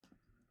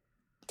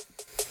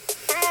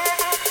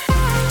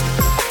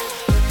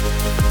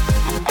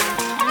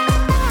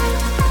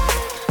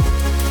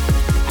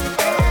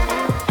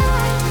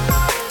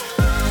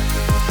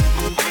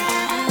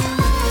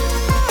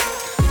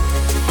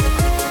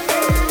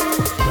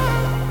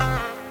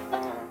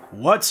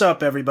What's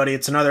up, everybody?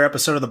 It's another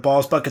episode of the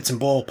Balls, Buckets, and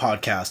Bull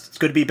podcast. It's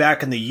good to be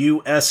back in the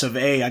US of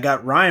A. I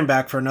got Ryan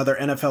back for another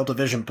NFL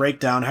division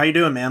breakdown. How you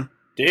doing, man?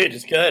 Dude,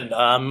 it's good.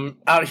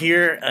 Out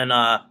here in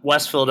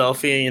West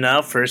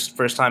Philadelphia,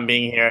 first time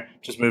being here.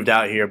 Just moved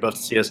out here, both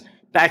to see us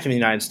back in the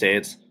United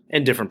States,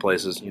 in different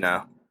places.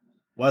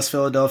 West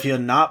Philadelphia,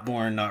 not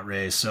born, not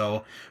raised.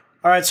 So,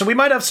 all right, so we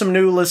might have some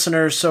new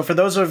listeners. So for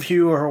those of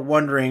you who are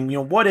wondering,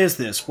 what is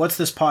this? What's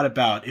this pod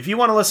about? If you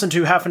want to listen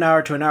to half an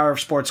hour to an hour of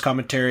sports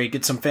commentary,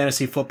 get some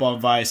fantasy football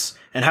advice,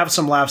 and have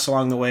some laughs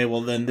along the way,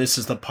 well, then this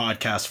is the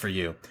podcast for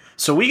you.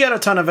 So we got a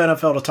ton of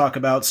NFL to talk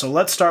about, so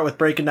let's start with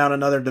breaking down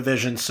another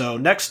division. So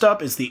next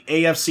up is the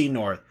AFC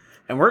North,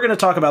 and we're going to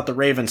talk about the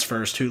Ravens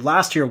first, who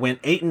last year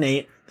went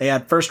 8-8. They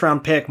had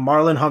first-round pick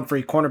Marlon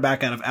Humphrey,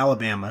 cornerback out of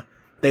Alabama.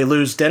 They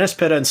lose Dennis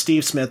Pitta and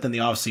Steve Smith in the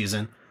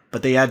offseason,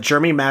 but they had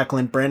Jeremy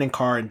Maclin, Brandon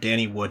Carr, and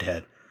Danny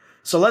Woodhead.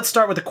 So let's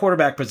start with the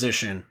quarterback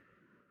position.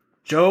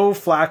 Joe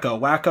Flacco,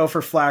 wacko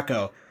for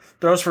Flacco,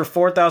 throws for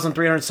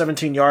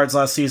 4,317 yards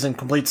last season,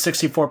 completes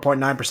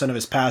 64.9% of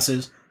his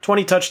passes,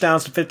 20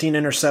 touchdowns to 15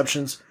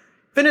 interceptions,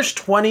 finished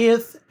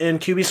 20th in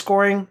QB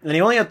scoring, and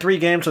he only had 3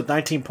 games with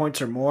 19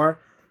 points or more,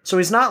 so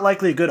he's not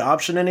likely a good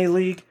option in any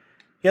league.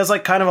 He has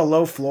kind of a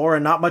low floor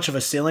and not much of a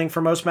ceiling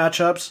for most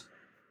matchups.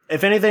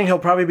 If anything, he'll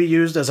probably be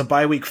used as a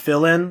bye-week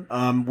fill-in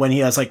when he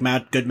has good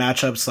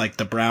matchups like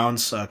the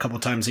Browns a couple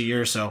times a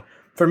year. So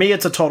for me,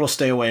 it's a total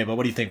stay away. But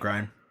what do you think,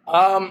 Ryan?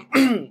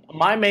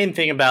 My main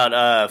thing about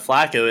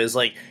Flacco is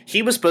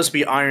he was supposed to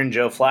be Iron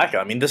Joe Flacco.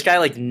 I mean, this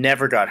guy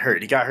never got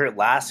hurt. He got hurt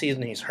last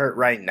season. He's hurt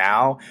right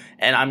now.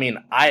 And I mean,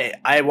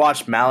 I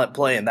watched Mallet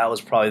play, and that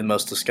was probably the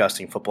most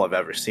disgusting football I've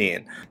ever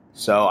seen.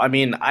 So, I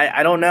mean,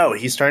 I don't know.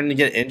 He's starting to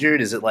get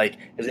injured. Is it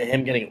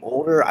him getting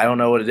older? I don't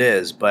know what it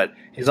is, but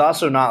he's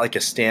also not a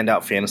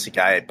standout fantasy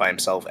guy by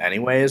himself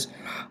anyways.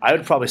 I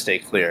would probably stay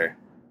clear.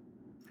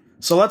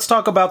 So let's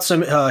talk about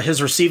some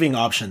his receiving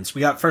options. We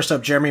got first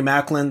up Jeremy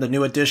Maclin, the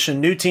new addition.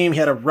 New team. He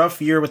had a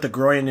rough year with the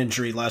groin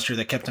injury last year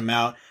that kept him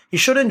out. He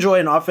should enjoy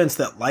an offense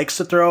that likes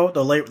to throw.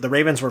 The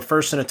Ravens were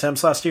first in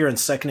attempts last year and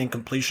second in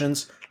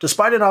completions.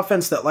 Despite an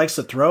offense that likes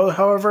to throw,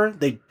 however,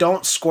 they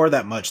don't score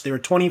that much. They were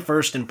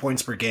 21st in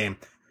points per game.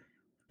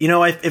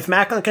 If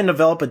Maclin can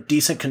develop a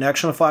decent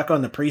connection with Flacco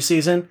in the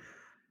preseason,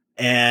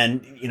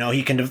 and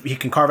he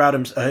can carve out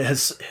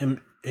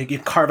he can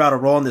carve out a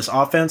role in this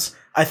offense,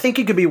 I think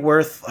he could be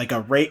worth a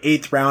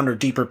 8th round or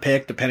deeper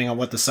pick, depending on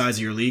what the size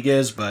of your league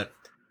is. But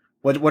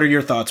what are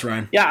your thoughts,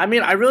 Ryan? Yeah, I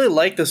mean, I really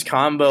like this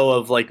combo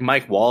of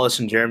Mike Wallace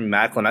and Jeremy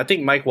Maclin. I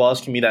think Mike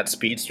Wallace can be that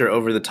speedster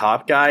over the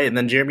top guy, and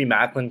then Jeremy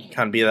Maclin can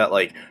kind of be that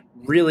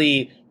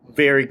really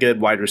very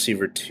good wide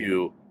receiver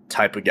 2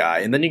 type of guy.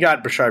 And then you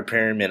got Brashard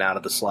Perriman out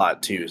of the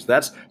slot too. So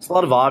that's a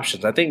lot of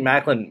options. I think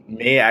Maclin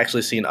may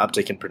actually see an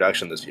uptick in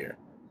production this year.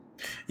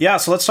 Yeah,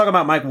 so let's talk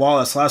about Mike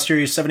Wallace. Last year,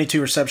 he had 72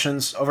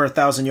 receptions, over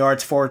 1,000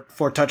 yards,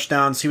 four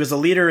touchdowns. He was the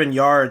leader in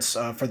yards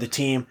for the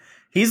team.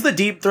 He's the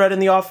deep threat in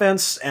the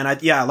offense, and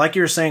like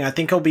you were saying, I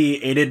think he'll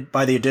be aided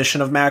by the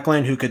addition of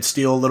Maclin, who could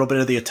steal a little bit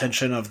of the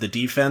attention of the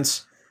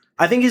defense.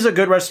 I think he's a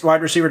good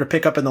wide receiver to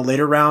pick up in the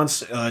later rounds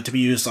to be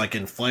used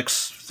in flex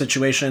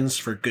situations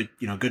for good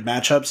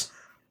matchups.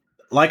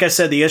 Like I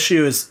said, the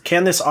issue is,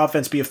 can this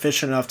offense be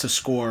efficient enough to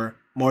score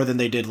more than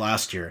they did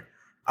last year?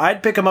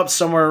 I'd pick him up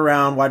somewhere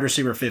around wide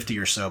receiver 50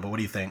 or so, but what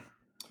do you think?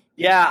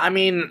 Yeah, I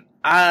mean,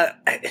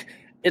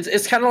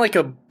 it's kind of like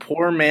a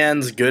poor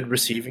man's good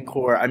receiving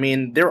core. I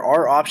mean, there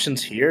are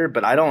options here,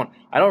 but I don't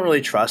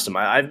really trust them.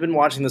 I've been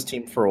watching this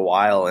team for a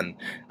while, and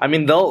I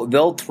mean,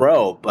 they'll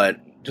throw, but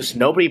just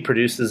nobody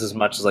produces as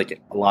much as a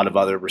lot of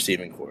other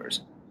receiving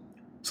cores.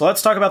 So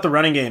let's talk about the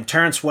running game.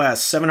 Terrence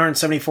West,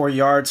 774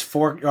 yards,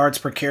 4 yards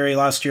per carry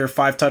last year,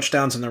 5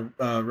 touchdowns in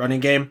the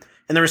running game.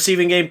 In the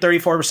receiving game,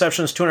 34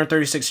 receptions,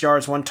 236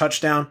 yards, 1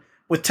 touchdown.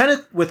 With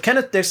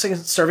Kenneth Dixon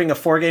serving a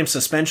 4-game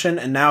suspension,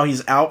 and now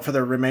he's out for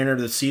the remainder of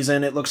the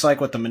season, it looks like,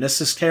 with the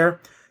meniscus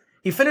tear.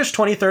 He finished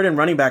 23rd in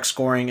running back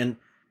scoring, and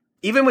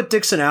even with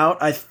Dixon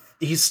out,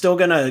 he's still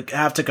going to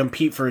have to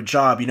compete for a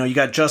job. You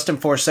got Justin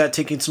Forsett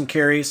taking some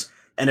carries,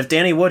 and if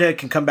Danny Woodhead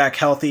can come back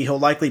healthy, he'll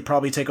likely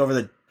probably take over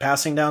the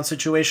passing down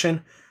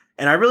situation.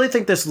 And I really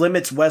think this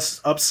limits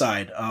West's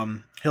upside.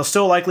 He'll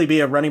still likely be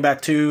a running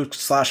back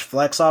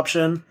 2/flex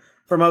option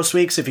for most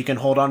weeks if he can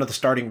hold on to the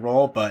starting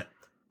role, but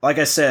like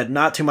I said,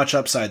 not too much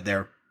upside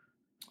there.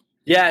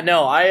 Yeah,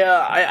 no,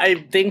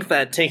 I think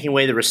that taking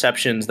away the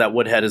receptions that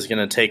Woodhead is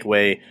going to take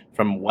away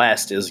from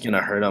West is going to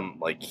hurt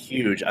him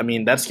huge. I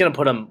mean, that's going to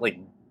put him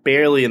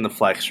barely in the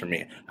flex for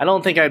me. I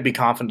don't think I'd be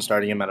confident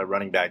starting him at a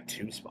running back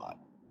 2 spot.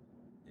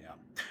 Yeah.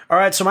 All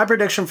right, so my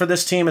prediction for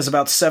this team is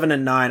about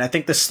 7-9. I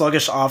think this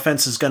sluggish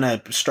offense is going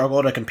to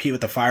struggle to compete with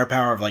the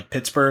firepower of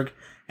Pittsburgh.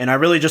 And I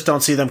really just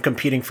don't see them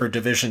competing for a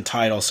division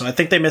title. So I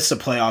think they missed the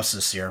playoffs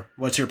this year.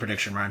 What's your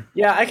prediction, Ryan?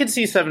 Yeah, I could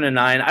see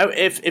 7-9.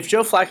 If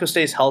Joe Flacco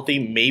stays healthy,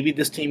 maybe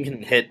this team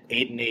can hit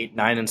 8-8,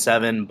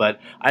 9-7. But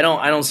I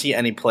don't see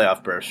any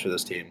playoff bursts for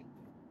this team.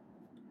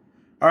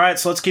 All right,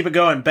 so let's keep it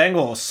going.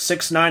 Bengals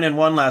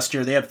 6-9-1 last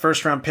year. They had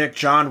first round pick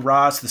John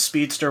Ross, the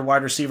speedster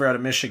wide receiver out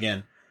of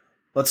Michigan.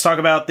 Let's talk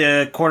about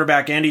the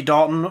quarterback, Andy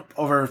Dalton,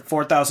 over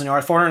 4,000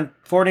 yards,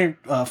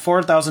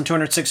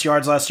 4,206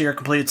 yards last year,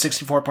 completed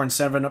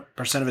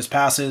 64.7% of his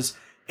passes,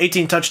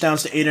 18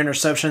 touchdowns to 8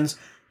 interceptions.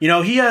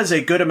 He has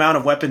a good amount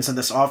of weapons in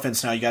this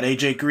offense now. You got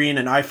A.J. Green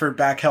and Eifert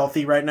back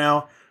healthy right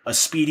now, a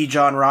speedy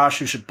John Ross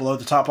who should blow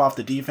the top off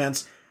the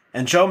defense,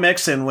 and Joe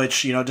Mixon,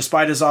 which,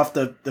 despite his off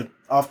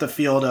the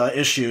field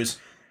issues,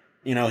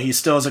 he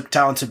still is a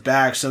talented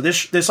back. So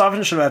this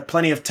offense should have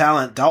plenty of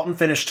talent. Dalton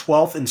finished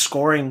 12th in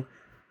scoring,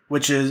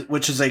 which is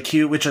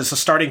a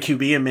starting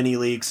QB in many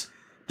leagues,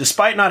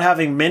 despite not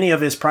having many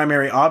of his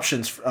primary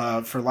options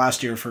for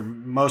last year for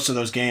most of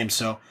those games.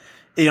 So,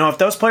 if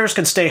those players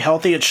can stay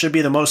healthy, it should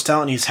be the most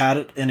talent he's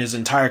had in his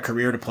entire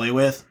career to play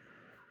with.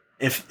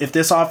 If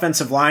this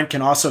offensive line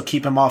can also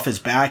keep him off his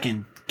back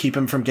and keep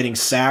him from getting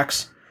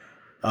sacks,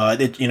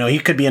 he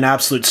could be an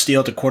absolute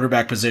steal to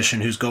quarterback position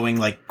who's going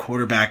like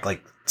quarterback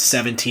like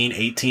 17,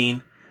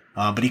 18.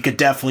 But he could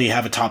definitely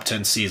have a top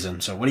 10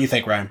 season. So what do you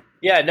think, Ryan?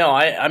 Yeah, no,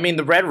 I mean,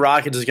 the Red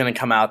Rockets is going to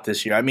come out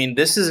this year. I mean,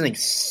 this is an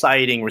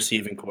exciting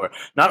receiving core.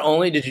 Not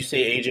only did you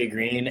say A.J.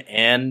 Green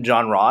and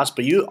John Ross,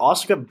 but you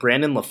also got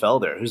Brandon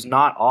LaFell there, who's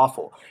not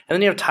awful. And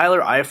then you have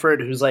Tyler Eifert,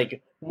 who's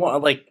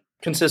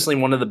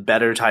consistently one of the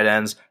better tight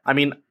ends. I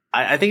mean,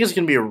 I think it's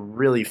going to be a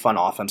really fun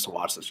offense to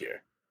watch this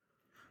year.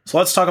 So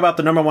let's talk about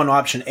the number one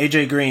option,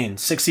 A.J. Green,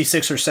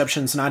 66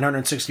 receptions,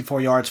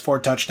 964 yards, 4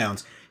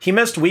 touchdowns. He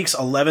missed weeks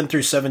 11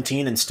 through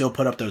 17 and still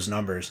put up those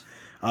numbers.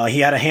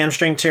 He had a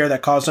hamstring tear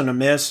that caused him to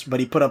miss,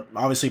 but he put up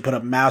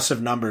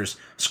massive numbers,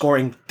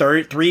 scoring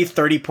 3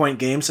 30-point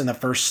games in the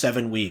first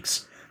 7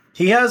 weeks.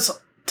 He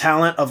has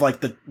talent of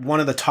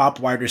one of the top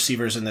wide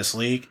receivers in this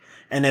league,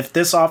 and if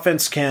this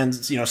offense can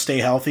stay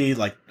healthy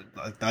like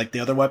the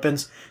other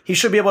weapons, he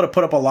should be able to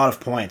put up a lot of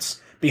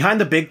points.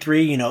 Behind the big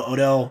three,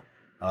 Odell,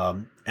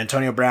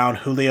 Antonio Brown,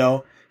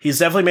 Julio, he's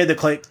definitely made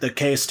the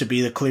case to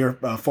be the clear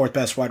fourth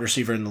best wide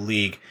receiver in the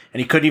league, and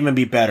he couldn't even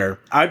be better.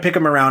 I'd pick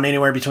him around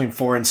anywhere between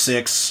 4 and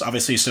 6.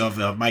 Obviously, you still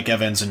have Mike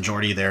Evans and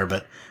Jordy there,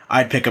 but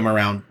I'd pick him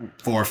around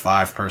 4 or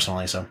 5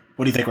 personally. So,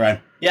 what do you think,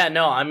 Ryan? Yeah,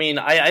 no, I mean,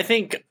 I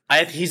think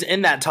he's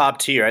in that top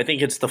tier. I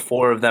think it's the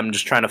 4 of them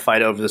just trying to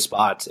fight over the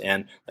spots,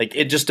 and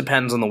it just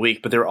depends on the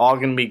week. But they're all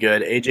going to be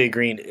good. A.J.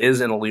 Green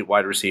is an elite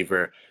wide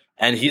receiver,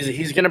 and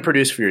he's going to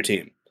produce for your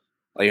team.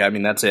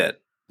 That's it.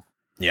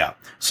 Yeah.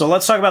 So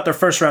let's talk about their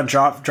first round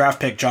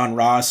draft pick, John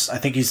Ross. I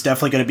think he's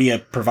definitely going to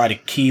provide a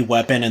key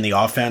weapon in the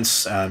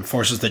offense,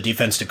 forces the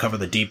defense to cover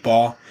the deep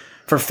ball.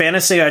 For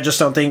fantasy, I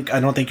don't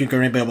think you're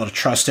going to be able to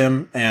trust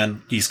him,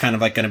 and he's kind of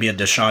going to be a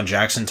Deshaun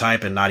Jackson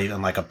type and not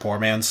even like a poor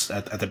man's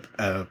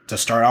to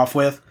start off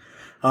with.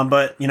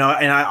 But and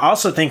I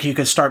also think you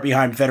could start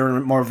behind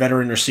more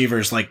veteran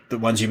receivers like the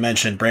ones you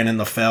mentioned, Brandon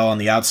LaFell on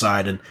the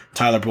outside and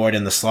Tyler Boyd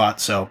in the slot.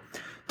 So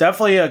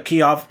definitely a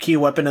key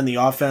weapon in the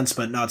offense,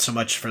 but not so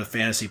much for the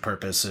fantasy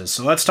purposes.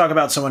 So let's talk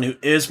about someone who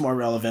is more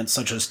relevant,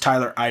 such as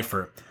Tyler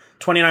Eifert.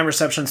 29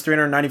 receptions,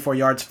 394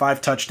 yards,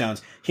 5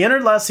 touchdowns. He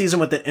entered last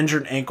season with an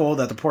injured ankle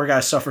that the poor guy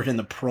suffered in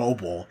the Pro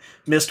Bowl,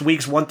 missed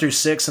weeks 1 through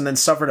 6, and then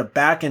suffered a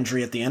back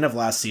injury at the end of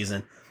last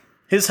season.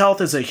 His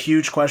health is a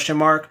huge question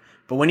mark,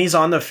 but when he's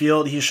on the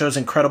field, he shows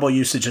incredible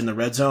usage in the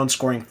red zone,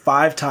 scoring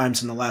 5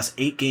 times in the last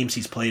 8 games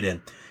he's played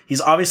in. He's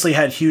obviously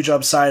had huge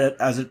upside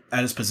at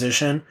his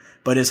position,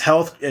 but his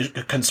health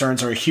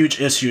concerns are a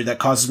huge issue that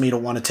causes me to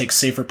want to take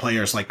safer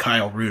players like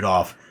Kyle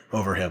Rudolph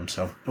over him.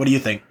 So what do you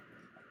think?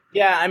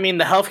 Yeah, I mean,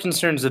 the health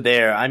concerns are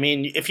there. I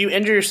mean, if you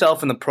injure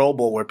yourself in the Pro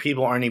Bowl where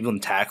people aren't even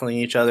tackling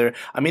each other,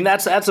 I mean,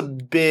 that's a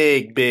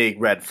big,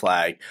 big red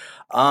flag.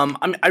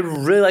 I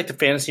really like the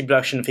fantasy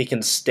production if he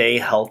can stay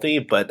healthy,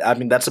 but I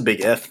mean, that's a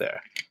big if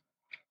there.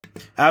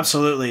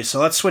 Absolutely. So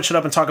let's switch it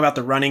up and talk about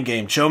the running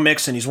game. Joe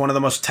Mixon, he's one of the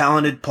most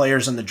talented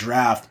players in the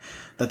draft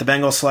that the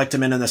Bengals select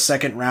him in the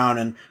second round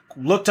and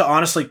look to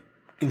honestly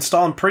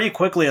install him pretty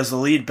quickly as the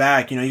lead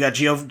back. You got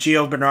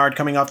Gio Bernard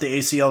coming off the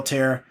ACL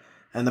tear,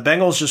 and the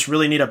Bengals just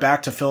really need a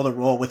back to fill the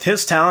role. With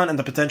his talent and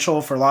the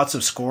potential for lots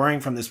of scoring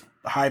from this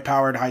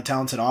high-powered,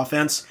 high-talented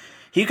offense,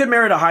 he could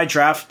merit a high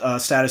draft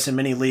status in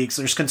many leagues.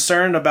 There's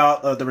concern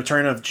about the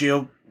return of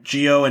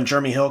Gio and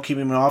Jeremy Hill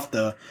keeping him off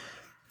the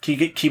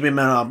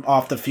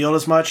field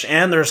as much,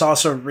 and there's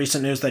also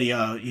recent news that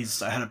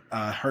he's had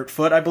a hurt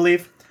foot, I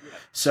believe.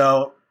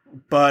 So,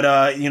 but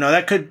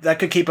that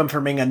could keep him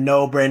from being a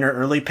no-brainer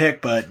early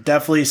pick, but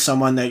definitely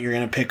someone that you're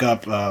going to pick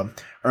up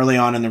early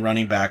on in the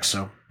running back.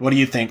 So, what do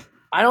you think?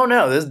 I don't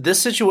know.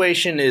 This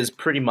situation is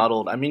pretty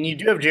muddled. I mean, you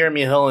do have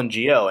Jeremy Hill and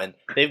Gio, and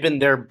they've been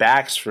their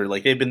backs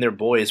they've been their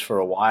boys for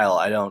a while.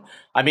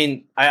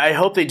 I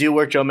hope they do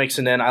work Joe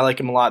Mixon in. I like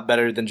him a lot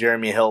better than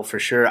Jeremy Hill for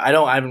sure. I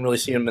haven't really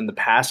seen him in the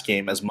pass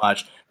game as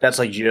much. That's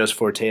like Gio's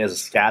forte as a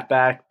scat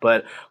back,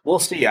 but we'll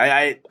see.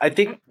 I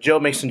think Joe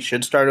Mixon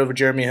should start over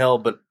Jeremy Hill,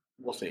 but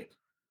we'll see.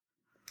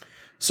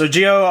 So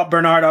Gio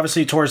Bernard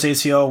obviously tore his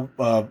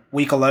ACL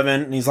week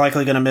 11, and he's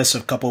likely going to miss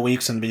a couple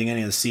weeks in the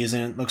beginning of the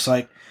season, it looks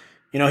like.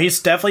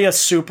 He's definitely a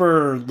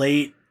super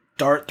late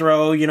dart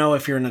throw,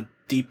 if you're in a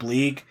deep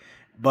league.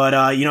 But,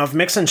 if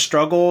Mixon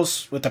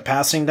struggles with the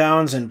passing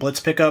downs and blitz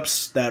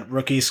pickups that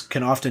rookies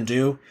can often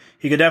do,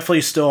 he could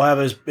definitely still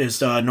have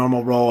his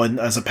normal role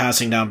as a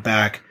passing down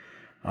back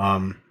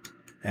and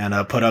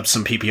put up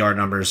some PPR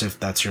numbers if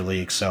that's your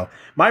league. So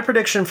my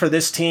prediction for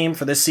this team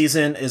for this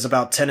season is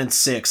about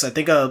 10-6. I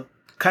think a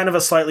kind of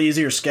a slightly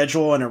easier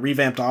schedule and a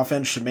revamped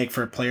offense should make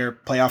for a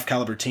playoff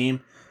caliber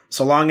team,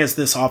 so long as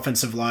this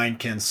offensive line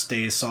can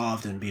stay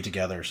solved and be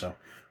together. So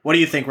what do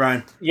you think,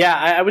 Ryan? Yeah,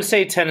 I would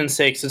say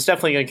 10-6. It's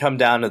definitely going to come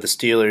down to the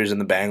Steelers and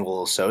the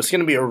Bengals. So it's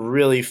going to be a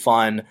really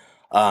fun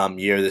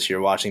year this year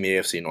watching the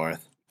AFC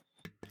North.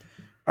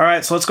 All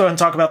right, so let's go ahead and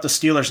talk about the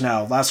Steelers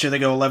now. Last year they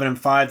go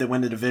 11-5. They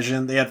win the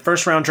division. They had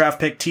first-round draft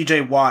pick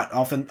T.J. Watt,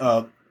 often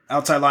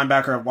outside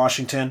linebacker of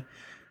Washington.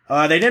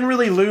 They didn't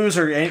really lose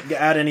or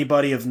add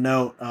anybody of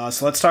note.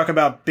 So let's talk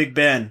about Big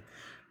Ben.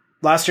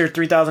 Last year,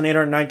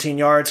 3,819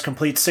 yards,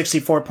 completes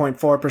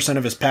 64.4%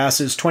 of his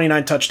passes,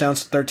 29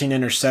 touchdowns, 13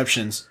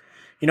 interceptions.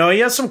 He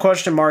has some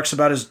question marks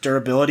about his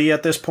durability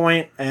at this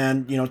point,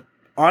 and,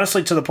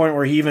 honestly to the point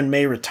where he even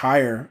may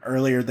retire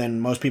earlier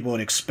than most people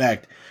would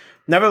expect.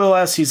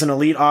 Nevertheless, he's an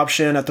elite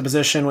option at the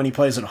position when he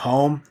plays at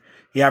home.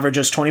 He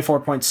averages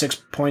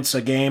 24.6 points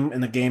a game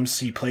in the games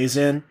he plays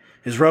in.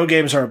 His road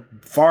games are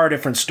a far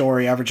different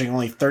story, averaging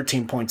only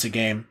 13 points a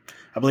game.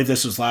 I believe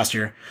this was last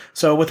year.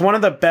 So with one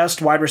of the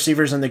best wide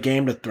receivers in the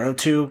game to throw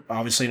to,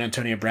 obviously in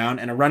Antonio Brown,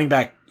 and a running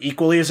back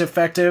equally as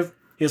effective,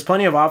 he has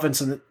plenty of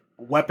weapons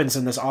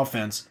in this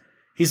offense.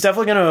 He's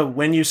definitely going to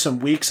win you some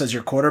weeks as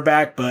your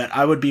quarterback, but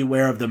I would be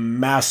aware of the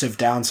massive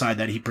downside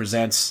that he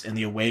presents in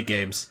the away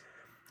games.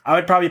 I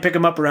would probably pick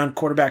him up around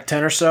quarterback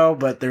 10 or so,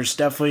 but there's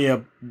definitely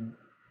a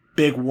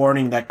big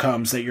warning that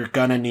comes that you're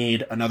going to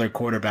need another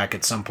quarterback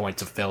at some point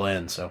to fill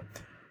in. So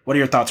what are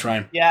your thoughts,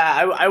 Ryan?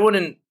 Yeah, I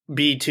wouldn't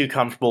be too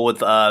comfortable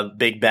with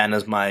Big Ben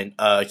as my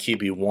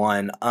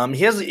QB1.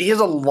 He has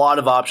a lot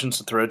of options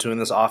to throw to in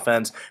this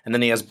offense, and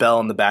then he has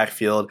Bell in the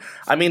backfield.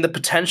 I mean, the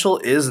potential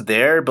is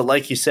there, but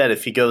like you said,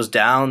 if he goes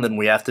down, then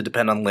we have to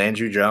depend on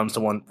Landry Jones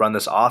to run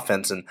this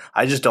offense, and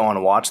I just don't want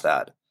to watch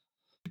that.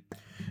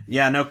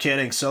 Yeah, no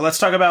kidding. So let's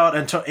talk about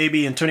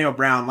Antonio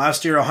Brown.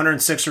 Last year,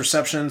 106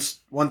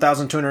 receptions,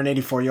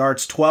 1,284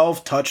 yards,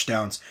 12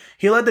 touchdowns.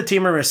 He led the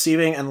team in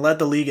receiving and led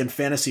the league in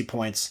fantasy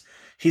points.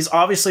 He's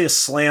obviously a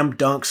slam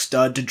dunk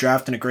stud to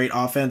draft in a great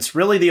offense.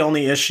 Really, the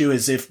only issue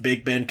is if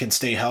Big Ben can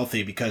stay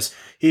healthy, because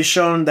he's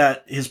shown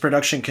that his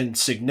production can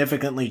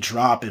significantly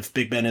drop if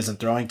Big Ben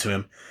isn't throwing to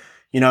him.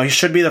 He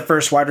should be the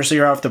first wide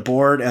receiver off the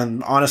board,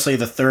 and honestly,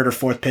 the third or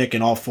fourth pick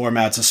in all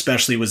formats,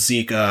 especially with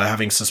Zeke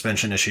having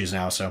suspension issues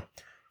now. So,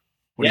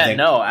 what do you think?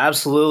 No,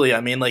 absolutely.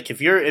 I mean, like if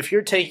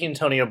you're taking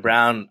Antonio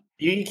Brown,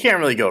 you can't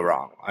really go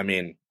wrong. I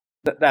mean,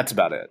 that's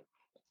about it.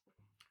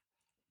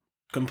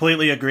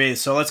 Completely agree.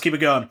 So let's keep it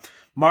going.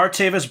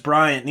 Martavis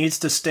Bryant needs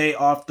to stay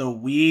off the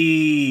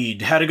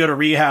weed. Had to go to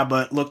rehab,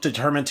 but looked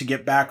determined to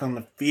get back on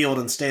the field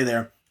and stay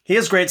there. He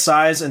has great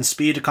size and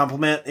speed to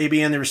complement AB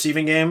in the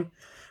receiving game.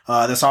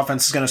 This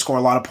offense is going to score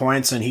a lot of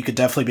points, and he could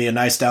definitely be a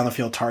nice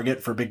down-the-field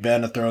target for Big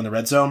Ben to throw in the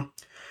red zone.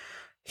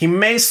 He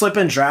may slip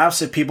in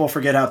drafts if people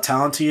forget how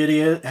talented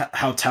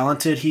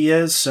he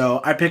is.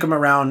 So I pick him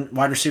around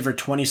wide receiver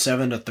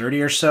 27 to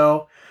 30 or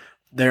so.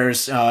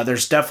 There's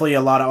definitely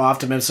a lot of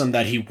optimism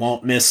that he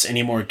won't miss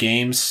any more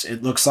games.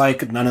 It looks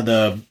like none of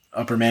the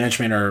upper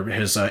management or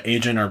his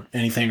agent or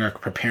anything are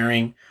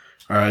preparing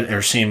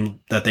or seem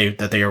that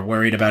they are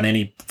worried about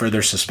any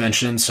further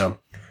suspension. So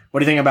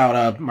what do you think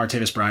about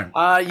Martavis Bryant?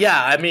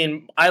 Yeah, I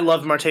mean, I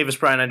love Martavis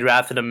Bryant. I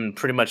drafted him in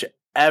pretty much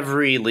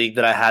every league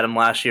that I had him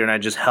last year, and I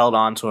just held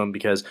on to him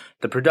because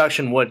the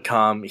production would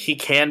come. He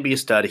can be a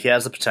stud. He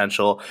has the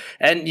potential.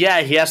 And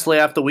yeah, he has to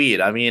lay off the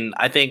weed. I mean,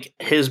 I think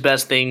his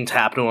best thing to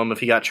happen to him if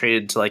he got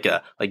traded to like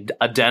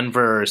a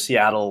Denver or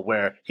Seattle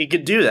where he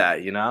could do that,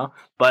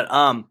 But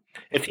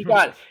if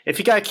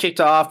he got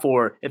kicked off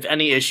or if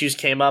any issues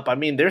came up, I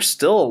mean, there's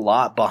still a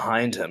lot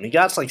behind him. He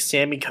got like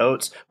Sammy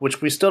Coates, which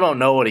we still don't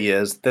know what he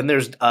is. Then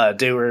there's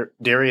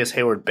Darius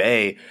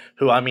Hayward-Bay,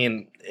 who, I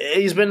mean,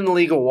 he's been in the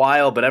league a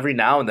while, but every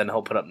now and then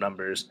he'll put up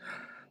numbers.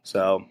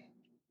 So,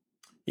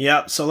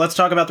 yeah. So let's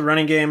talk about the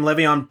running game.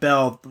 Le'Veon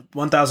Bell,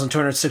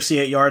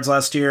 1,268 yards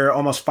last year,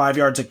 almost 5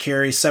 yards a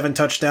carry, 7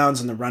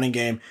 touchdowns in the running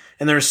game.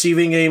 In the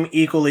receiving game,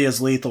 equally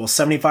as lethal,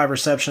 75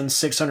 receptions,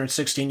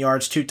 616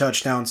 yards, 2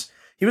 touchdowns.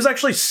 He was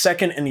actually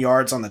second in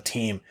yards on the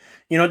team.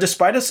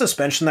 Despite a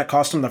suspension that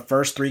cost him the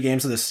first 3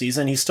 games of the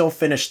season, he still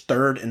finished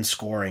third in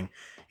scoring.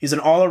 He's an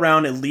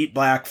all-around elite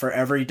back for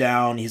every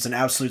down. He's an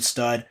absolute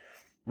stud.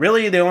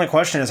 Really, the only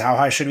question is how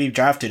high should he be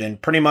drafted? And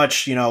pretty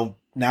much, now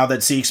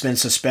that Zeke's been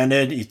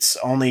suspended, it's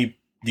only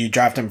do you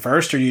draft him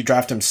first or do you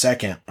draft him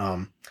second?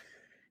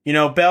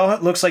 Bell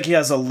looks like he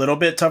has a little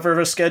bit tougher of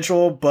a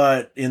schedule,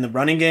 but in the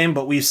running game.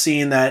 But we've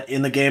seen that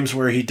in the games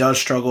where he does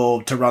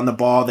struggle to run the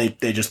ball, they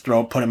just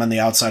put him on the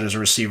outside as a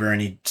receiver,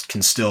 and he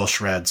can still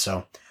shred.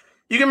 So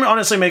you can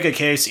honestly make a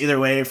case either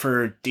way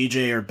for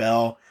DJ or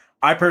Bell.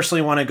 I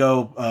personally want to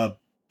go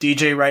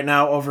DJ right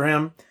now over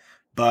him,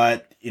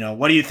 but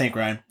what do you think,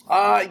 Ryan?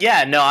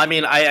 Yeah, no, I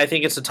mean, I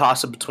think it's a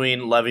toss-up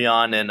between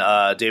Le'Veon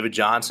and David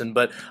Johnson,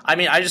 but I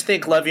mean, I just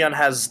think Le'Veon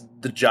has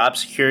the job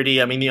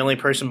security. I mean, the only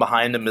person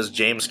behind him is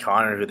James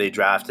Conner, who they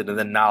drafted, and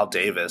then Nile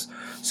Davis.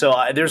 So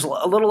there's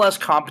a little less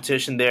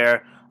competition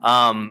there.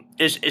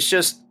 It's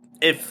just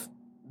if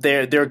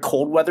their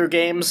cold weather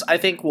games, I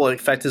think, will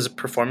affect his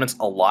performance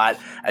a lot.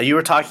 You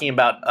were talking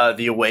about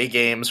the away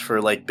games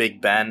for like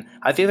Big Ben.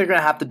 I think they're going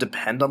to have to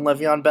depend on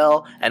Le'Veon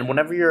Bell, and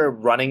whenever you're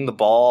running the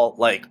ball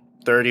like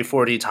 30,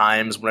 40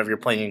 times whenever you're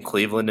playing in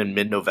Cleveland in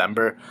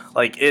mid-November.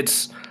 I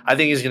think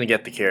he's going to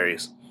get the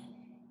carries.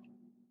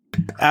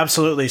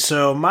 Absolutely.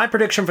 So my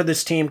prediction for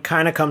this team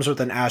kind of comes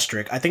with an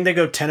asterisk. I think they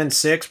go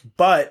 10-6,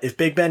 but if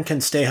Big Ben can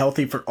stay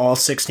healthy for all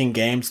 16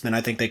 games, then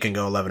I think they can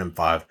go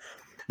 11-5.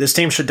 This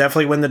team should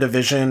definitely win the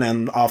division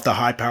and off the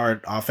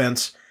high-powered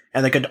offense,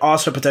 and they could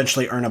also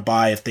potentially earn a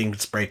bye if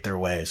things break their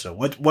way. So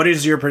what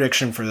is your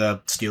prediction for the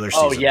Steelers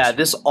season? Oh, yeah,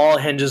 this all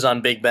hinges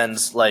on Big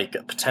Ben's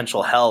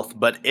potential health,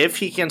 but if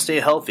he can stay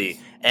healthy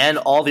and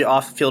all the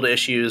off-field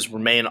issues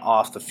remain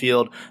off the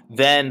field,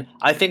 then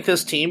I think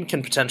this team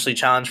can potentially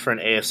challenge for an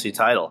AFC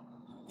title.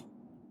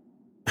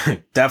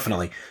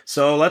 Definitely.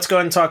 So let's go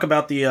ahead and talk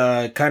about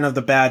the kind of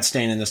the bad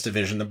stain in this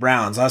division, the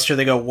Browns. Last year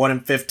they go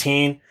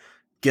 1-15,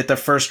 get the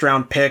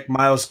first-round pick,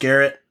 Myles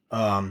Garrett,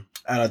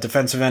 at a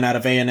defensive end out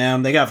of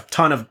A&M. They got a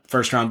ton of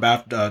first-round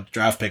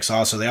draft picks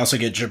also. They also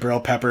get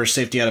Jabril Peppers,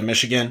 safety out of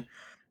Michigan.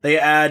 They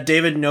add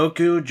David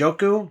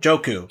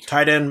Joku,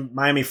 tight end,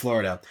 Miami,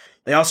 Florida.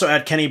 They also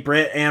add Kenny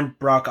Britt and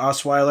Brock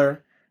Osweiler.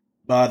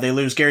 They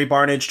lose Gary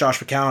Barnidge, Josh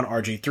McCown,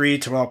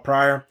 RG3, Terrell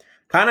Pryor.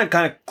 Kind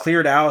of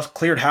cleared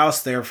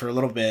house there for a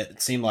little bit,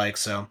 it seemed like.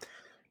 So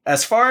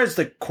as far as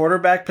the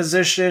quarterback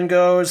position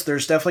goes,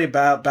 there's definitely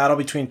a battle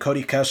between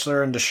Cody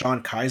Kessler and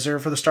Deshaun Kaiser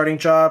for the starting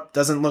job.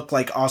 Doesn't look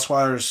like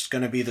Osweiler's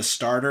going to be the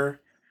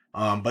starter.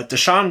 But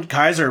Deshaun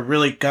Kaiser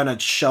really kind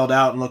of shelled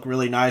out and looked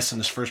really nice in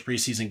his first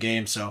preseason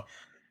game.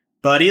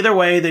 But either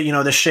way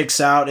that this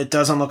shakes out, it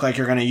doesn't look like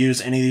you're going to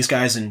use any of these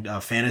guys in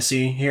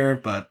fantasy here.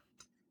 But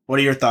what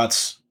are your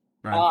thoughts,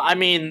 Ryan? I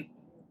mean,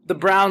 the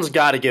Browns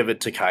got to give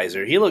it to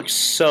Kaiser. He looked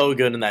so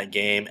good in that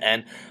game.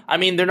 And, I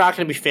mean, they're not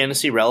going to be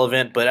fantasy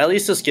relevant, but at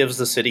least this gives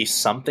the city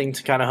something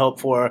to kind of hope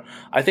for.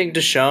 I think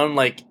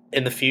Deshaun,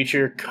 in the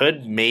future,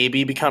 could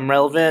maybe become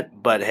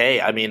relevant. But,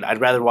 hey, I mean,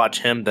 I'd rather watch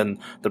him than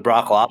the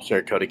Brock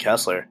Lobster, Cody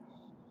Kessler.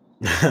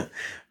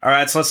 All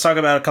right, so let's talk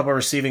about a couple of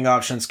receiving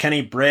options.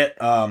 Kenny Britt,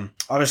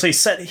 obviously,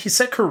 he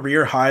set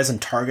career highs in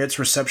targets,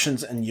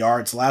 receptions, and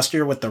yards last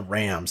year with the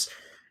Rams.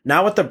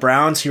 Now with the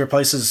Browns, he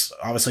replaces,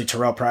 obviously,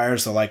 Terrell Pryor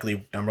as the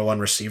likely number one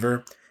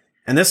receiver.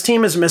 And this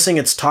team is missing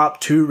its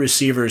top two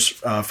receivers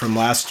from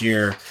last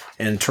year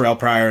in Terrell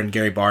Pryor and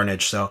Gary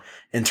Barnidge, so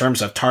in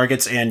terms of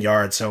targets and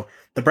yards. So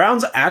the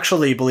Browns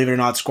actually, believe it or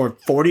not,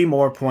 scored 40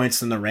 more points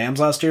than the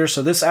Rams last year,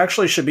 so this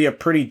actually should be a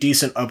pretty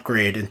decent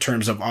upgrade in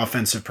terms of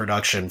offensive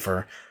production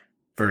for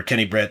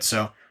Kenny Britt.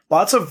 So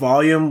lots of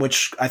volume,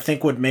 which I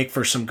think would make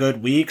for some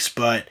good weeks,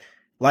 but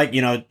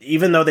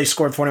even though they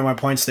scored 41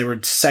 points, they were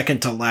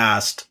second to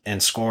last in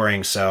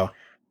scoring. So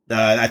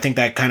I think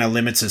that kind of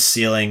limits his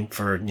ceiling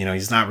for,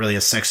 he's not really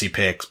a sexy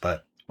pick.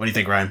 But what do you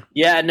think, Ryan?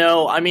 Yeah,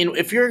 no, I mean,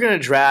 if you're going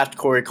to draft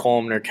Corey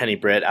Coleman or Kenny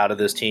Britt out of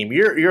this team,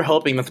 you're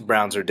hoping that the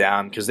Browns are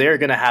down because they're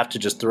going to have to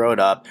just throw it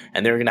up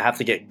and they're going to have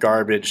to get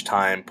garbage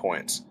time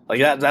points.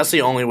 That's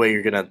the only way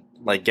you're going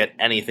to get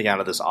anything out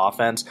of this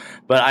offense.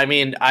 But I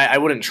mean, I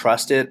wouldn't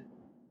trust it.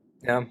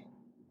 Yeah.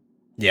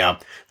 Yeah,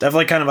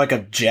 definitely kind of like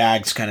a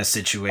Jags kind of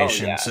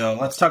situation. Oh, yeah. So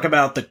let's talk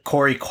about the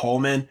Corey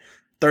Coleman.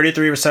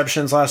 33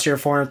 receptions last year,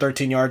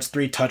 413 yards,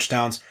 3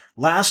 touchdowns.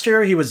 Last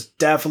year, he was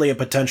definitely a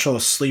potential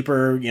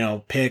sleeper,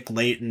 pick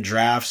late in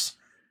drafts.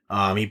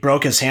 He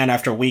broke his hand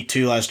after week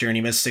 2 last year and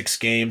he missed 6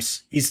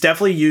 games. He's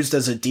definitely used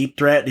as a deep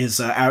threat. His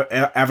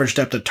average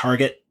depth of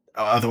target,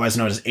 otherwise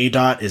known as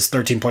ADOT, is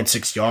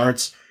 13.6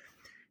 yards.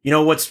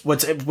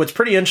 What's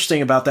pretty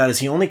interesting about that is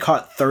he only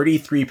caught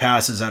 33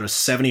 passes out of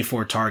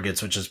 74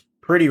 targets, which is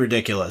pretty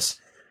ridiculous.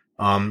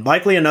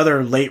 Likely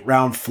another late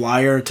round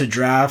flyer to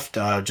draft,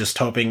 just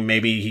hoping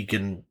maybe he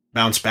can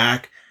bounce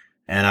back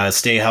and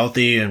stay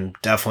healthy, and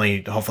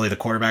definitely hopefully the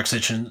quarterback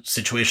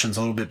situation's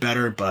a little bit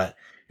better, but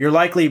you're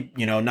likely,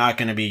 not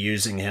going to be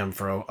using him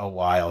for a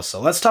while.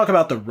 So let's talk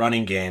about the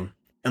running game,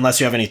 unless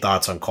you have any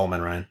thoughts on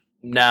Coleman, Ryan.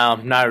 No,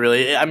 not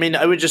really. I mean,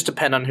 it would just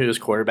depend on who his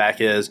quarterback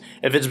is.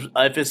 If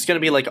it's going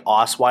to be like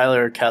Osweiler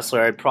or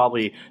Kessler, I'd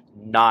probably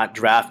not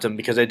draft him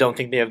because I don't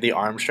think they have the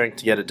arm strength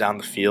to get it down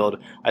the field.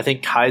 I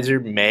think Kaiser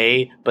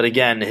may, but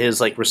again,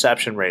 his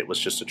reception rate was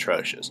just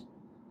atrocious.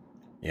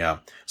 Yeah.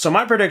 So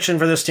my prediction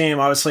for this team,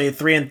 obviously I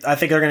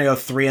think they're going to go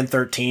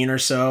 3-13 or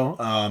so.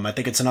 I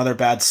think it's another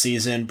bad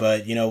season,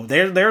 but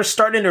they're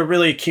starting to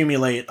really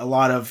accumulate a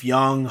lot of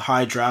young,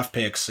 high draft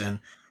picks, and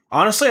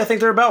honestly, I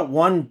think they're about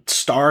one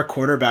star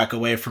quarterback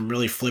away from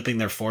really flipping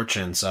their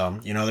fortune. So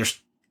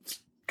there's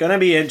going to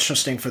be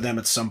interesting for them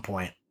at some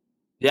point.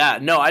 Yeah,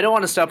 no, I don't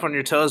want to step on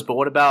your toes, but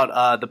what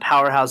about the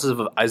powerhouses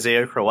of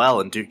Isaiah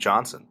Crowell and Duke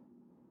Johnson?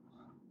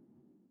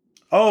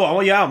 Oh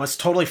yeah, I almost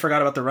totally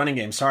forgot about the running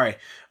game. Sorry.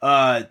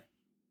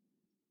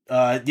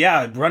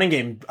 Yeah, running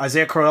game.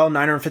 Isaiah Crowell,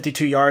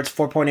 952 yards,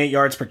 4.8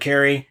 yards per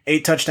carry,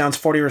 8 touchdowns,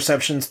 40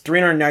 receptions,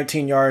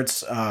 319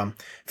 yards.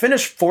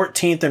 Finished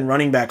 14th in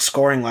running back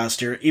scoring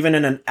last year, even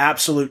in an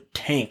absolute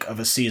tank of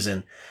a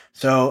season.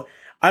 So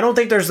I don't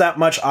think there's that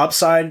much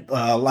upside,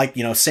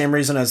 same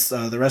reason as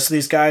the rest of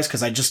these guys,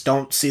 because I just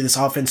don't see this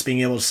offense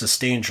being able to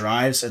sustain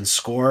drives and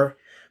score.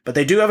 But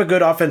they do have a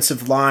good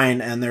offensive line,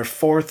 and they're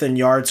 4th in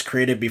yards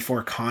created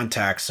before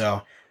contact.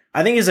 So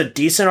I think he's a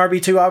decent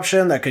RB2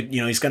 option that could,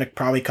 he's going to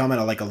probably come at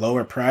a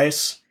lower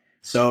price.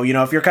 So,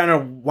 if you're kind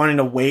of wanting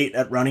to wait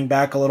at running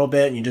back a little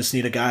bit and you just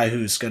need a guy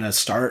who's going to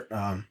start,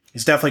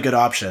 he's definitely a good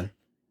option.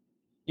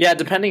 Yeah,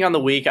 depending on the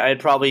week,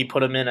 I'd probably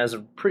put him in as a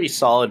pretty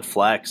solid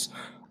flex.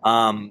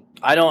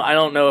 I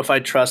don't know if I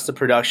trust the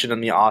production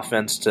and the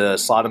offense to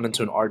slot him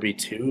into an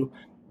RB2,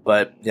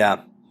 but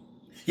yeah.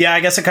 Yeah,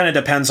 I guess it kind of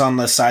depends on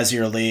the size of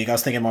your league. I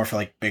was thinking more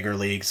for bigger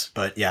leagues,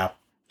 but yeah,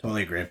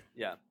 totally agree.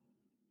 Yeah.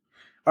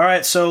 All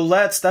right, so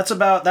that's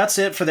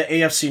it for the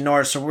AFC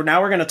North. So we're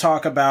going to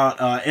talk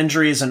about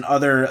injuries and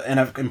other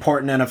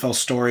important NFL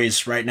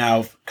stories right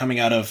now coming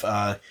out of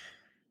the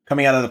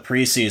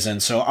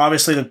preseason. So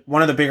obviously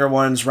one of the bigger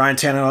ones, Ryan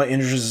Tannehill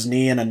injures his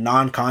knee in a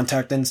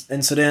non-contact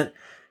incident.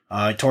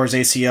 He tore his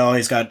ACL.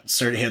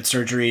 He had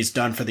surgeries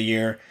done for the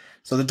year.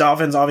 So the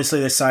Dolphins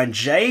they signed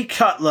Jay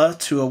Cutler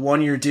to a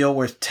 1-year deal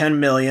worth $10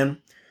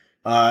 million.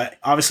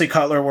 Obviously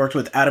Cutler worked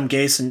with Adam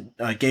Gase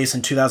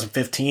in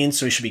 2015,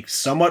 so he should be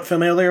somewhat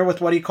familiar with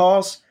what he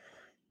calls.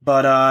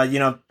 But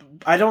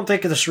I don't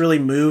think this really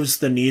moves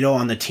the needle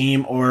on the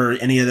team or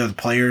any of the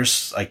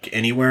players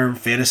anywhere in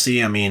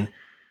fantasy. I mean,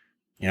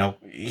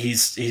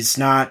 he's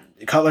not.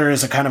 Cutler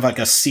is a kind of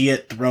a see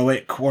it, throw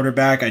it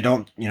quarterback. I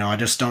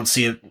just don't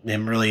see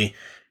him really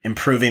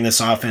improving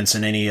this offense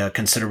in any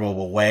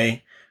considerable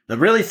way. The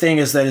really thing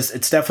is that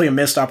it's definitely a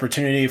missed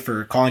opportunity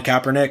for Colin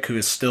Kaepernick, who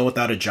is still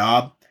without a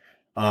job.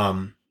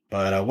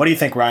 But what do you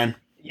think, Ryan?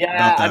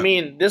 Yeah, I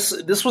mean,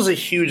 this was a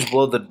huge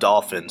blow to the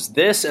Dolphins.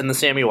 This and the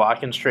Sammy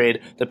Watkins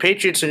trade, the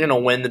Patriots are going to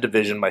win the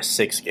division by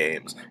 6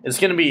 games. It's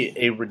going to be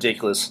a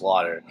ridiculous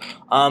slaughter.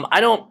 I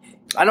don't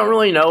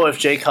really know if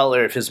Jay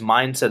Cutler, if his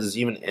mindset is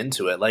even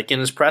into it. In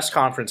his press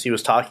conference, he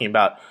was talking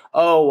about,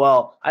 oh,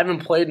 well, I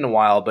haven't played in a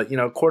while, but,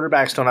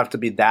 quarterbacks don't have to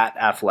be that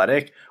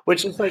athletic,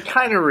 which is,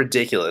 kind of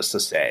ridiculous to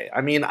say. I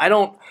mean, I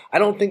don't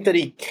think that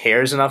he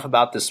cares enough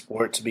about this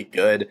sport to be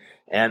good,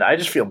 and I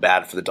just feel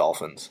bad for the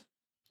Dolphins.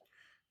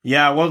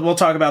 Yeah, we'll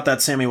talk about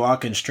that Sammy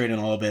Watkins trade in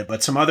a little bit,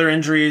 but some other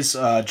injuries.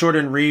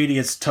 Jordan Reed,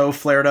 his toe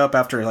flared up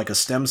after a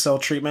stem cell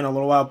treatment a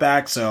little while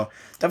back, so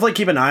definitely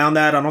keep an eye on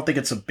that. I don't think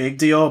it's a big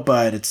deal,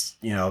 but it's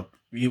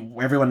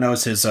everyone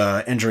knows his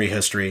injury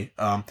history.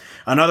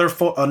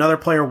 Another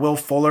player, Will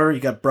Fuller, he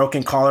got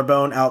broken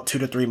collarbone, out 2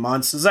 to 3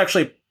 months. This is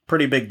actually a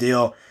pretty big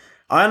deal.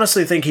 I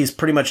honestly think he's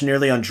pretty much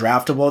nearly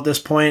undraftable at this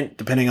point,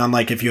 depending on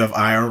if you have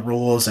IR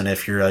rules and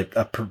if you're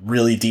a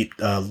really deep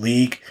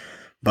league.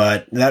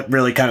 But that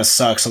really kind of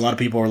sucks. A lot of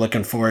people were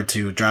looking forward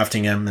to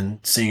drafting him and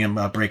seeing him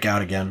break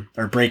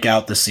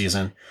out this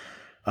season.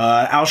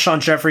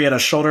 Alshon Jeffrey had a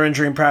shoulder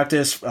injury in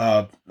practice.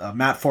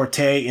 Matt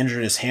Forte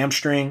injured his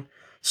hamstring.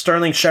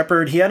 Sterling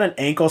Shepard, he had an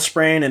ankle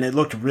sprain and it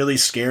looked really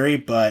scary,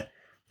 but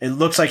it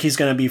looks like he's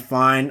going to be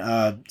fine.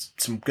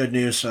 Some good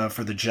news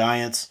for the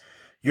Giants.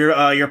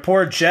 Your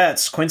poor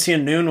Jets, Quincy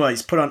Enunwa,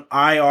 he's put on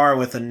IR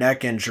with a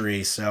neck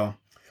injury. So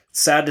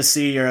sad to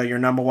see your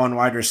number one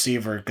wide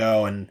receiver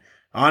go. And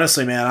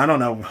honestly, man, I don't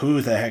know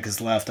who the heck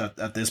is left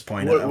at this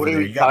point. What are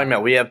we talking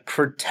about? We have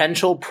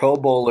potential Pro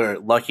Bowler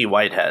Lucky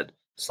Whitehead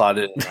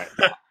slotted in right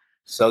now.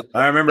 So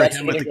I remember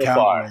him with the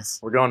Cowboys.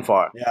 We're going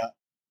far. Yeah.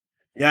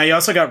 Yeah, you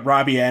also got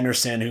Robbie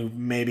Anderson, who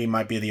maybe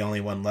might be the only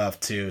one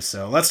left, too.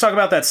 So let's talk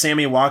about that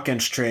Sammy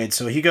Watkins trade.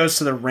 So he goes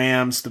to the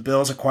Rams. The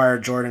Bills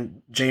acquired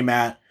Jordan J.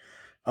 Matt.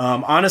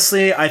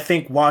 Honestly, I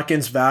think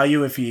Watkins'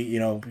 value, if he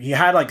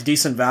had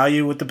decent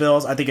value with the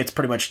Bills, I think it's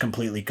pretty much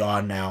completely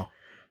gone now.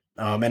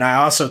 And I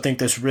also think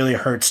this really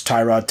hurts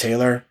Tyrod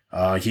Taylor.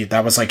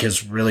 That was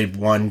his really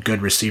one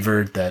good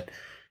receiver that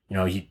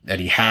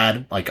he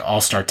had,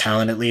 all-star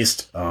talent at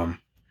least.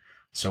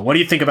 So what do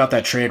you think about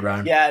that trade,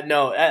 Ryan? Yeah,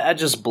 no, that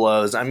just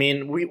blows. I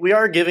mean, we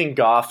are giving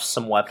Goff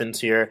some weapons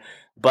here,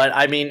 but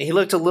I mean, he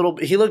looked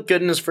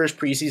good in his first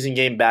preseason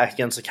game back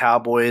against the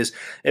Cowboys.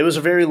 It was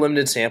a very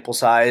limited sample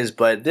size,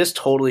 but this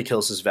totally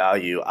kills his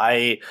value.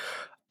 I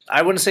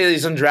wouldn't say that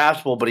he's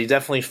undraftable, but he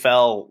definitely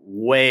fell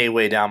way,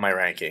 way down my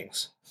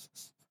rankings.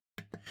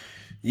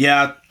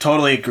 Yeah,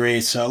 totally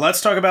agree. So let's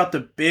talk about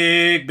the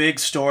big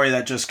story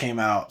that just came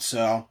out.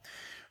 So,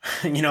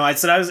 I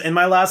said in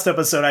my last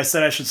episode, I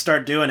said I should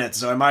start doing it,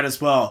 so I might as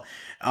well.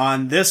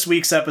 On this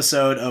week's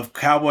episode of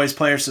Cowboys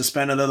Player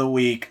Suspended of the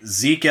Week,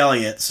 Zeke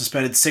Elliots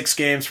suspended 6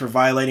 games for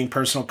violating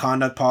personal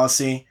conduct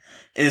policy.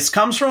 This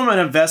comes from an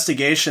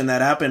investigation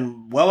that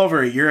happened well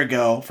over a year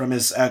ago from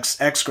his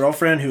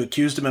ex-girlfriend who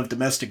accused him of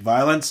domestic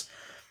violence.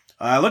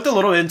 I looked a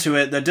little into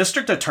it. The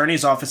district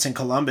attorney's office in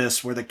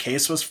Columbus, where the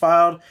case was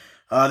filed,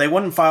 they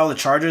wouldn't file the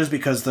charges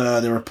because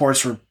the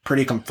reports were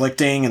pretty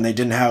conflicting and they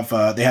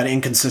had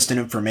inconsistent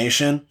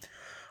information.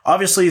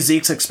 Obviously,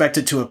 Zeke's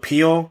expected to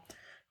appeal.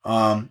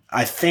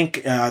 I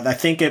think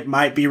it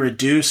might be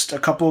reduced a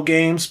couple of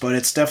games, but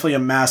it's definitely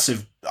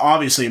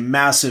obviously a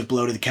massive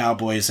blow to the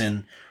Cowboys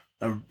and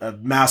a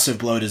massive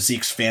blow to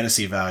Zeke's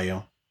fantasy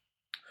value.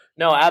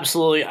 No,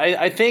 absolutely.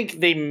 I think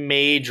they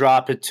may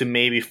drop it to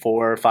maybe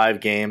 4 or 5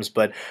 games,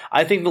 but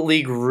I think the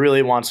league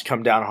really wants to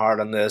come down hard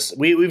on this.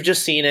 We've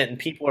just seen it, and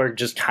people are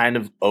just kind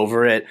of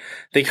over it.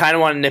 They kind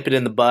of want to nip it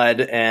in the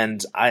bud,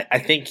 and I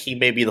think he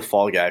may be the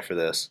fall guy for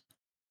this.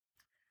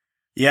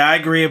 Yeah, I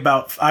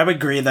would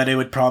agree that it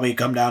would probably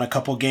come down a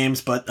couple games,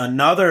 but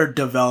another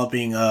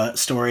developing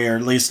story, or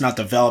at least not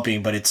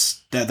developing, but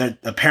it's that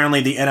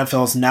apparently the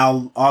NFL is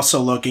now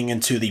also looking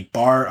into the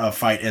bar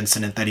fight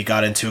incident that he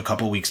got into a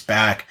couple weeks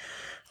back.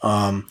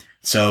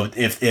 So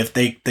if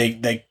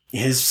they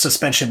his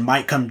suspension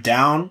might come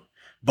down,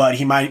 but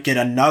he might get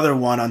another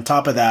one on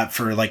top of that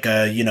for like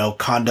a,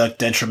 conduct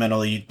detrimental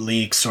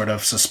league sort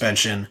of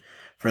suspension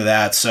for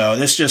that. So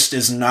this just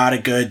is not a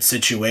good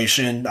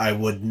situation. I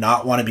would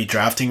not want to be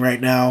drafting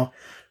right now.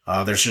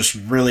 There's just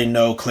really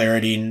no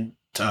clarity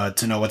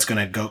to know what's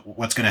going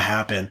to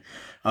happen.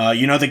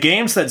 The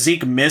games that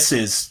Zeke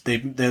misses,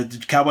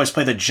 the Cowboys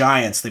play the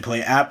Giants. They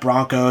play at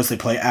Broncos. They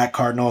play at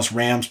Cardinals,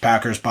 Rams,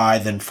 Packers,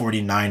 then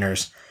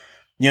 49ers.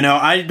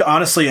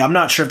 I'm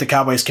not sure if the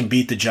Cowboys can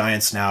beat the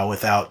Giants now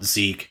without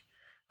Zeke.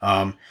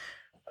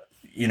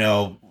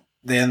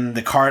 Then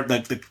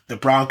the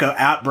Bronco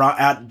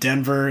at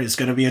Denver is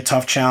going to be a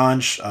tough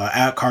challenge.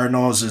 At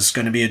Cardinals is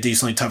going to be a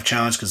decently tough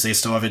challenge because they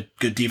still have a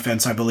good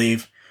defense, I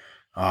believe.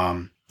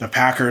 The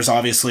Packers,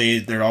 obviously,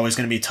 they're always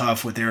going to be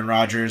tough with Aaron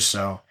Rodgers.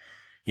 So,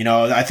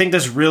 I think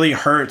this really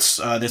hurts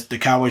the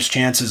Cowboys'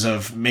 chances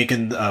of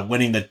winning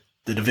the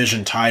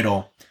division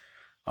title.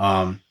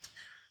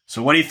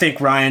 So what do you think,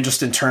 Ryan,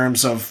 just in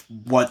terms of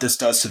what this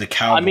does to the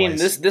Cowboys? I mean,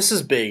 this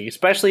is big,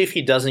 especially if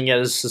he doesn't get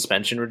his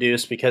suspension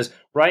reduced, because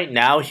right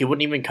now he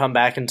wouldn't even come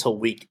back until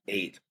week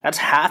 8. That's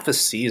half a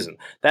season.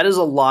 That is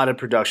a lot of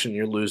production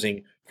you're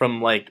losing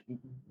from like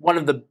one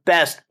of the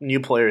best new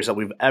players that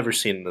we've ever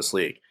seen in this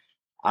league.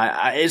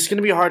 It's going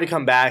to be hard to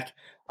come back.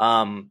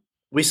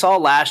 We saw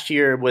last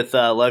year with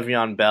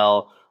Le'Veon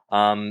Bell.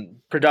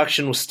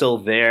 Production was still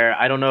there.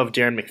 I don't know if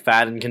Darren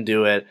McFadden can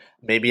do it.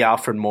 Maybe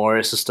Alfred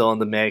Morris is still in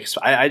the mix.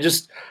 I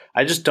just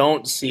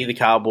don't see the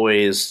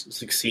Cowboys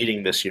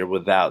succeeding this year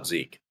without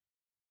Zeke.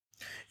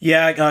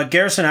 Yeah,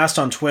 Garrison asked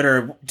on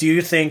Twitter, do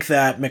you think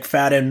that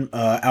McFadden,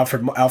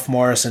 Alf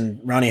Morris, and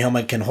Ronnie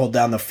Hillman can hold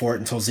down the fort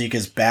until Zeke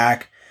is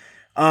back?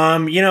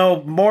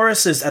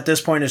 Morris is at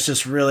this point is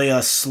just really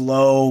a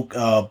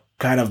slow,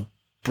 kind of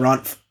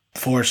brunt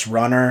force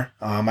runner.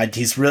 I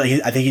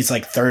think he's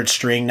like third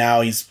string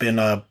now. He's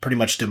been pretty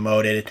much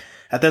demoted.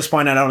 At this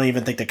point, I don't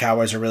even think the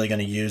Cowboys are really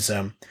going to use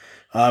him.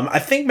 I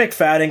think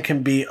McFadden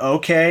can be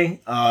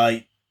okay.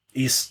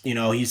 He's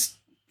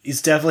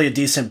definitely a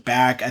decent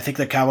back. I think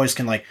the Cowboys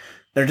can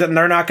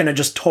they're not going to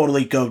just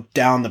totally go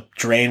down the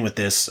drain with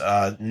this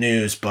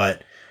news,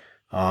 but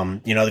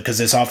because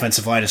this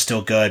offensive line is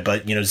still good.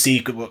 But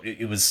Zeke,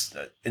 it was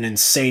an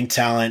insane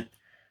talent,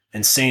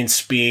 insane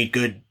speed,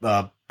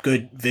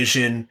 good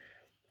vision,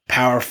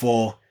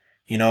 powerful,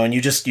 and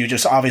you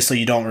just obviously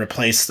you don't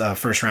replace a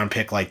first round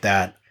pick like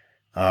that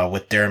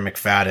with Darren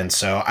McFadden.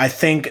 So I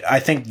think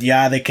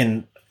yeah, they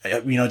can,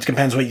 it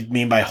depends what you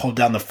mean by hold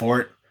down the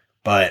fort,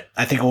 but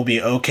I think it will be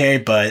okay.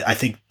 But I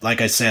think, like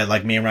I said,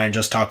 like me and Ryan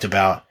just talked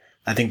about,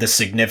 I think this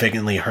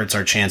significantly hurts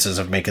our chances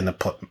of making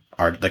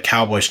the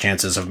Cowboys'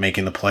 chances of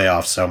making the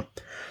playoffs. So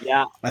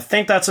yeah, I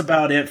think that's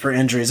about it for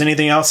injuries.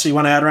 Anything else you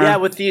want to add, Ryan? Yeah,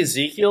 with the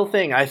Ezekiel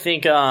thing, I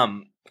think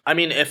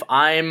if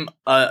I'm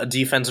a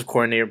defensive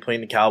coordinator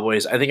playing the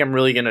Cowboys, I think I'm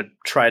really going to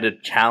try to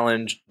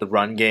challenge the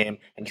run game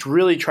and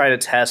really try to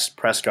test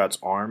Prescott's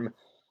arm.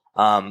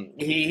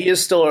 He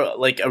is still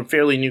like a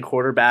fairly new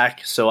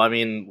quarterback, so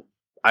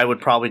I would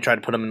probably try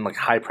to put him in like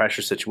high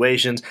pressure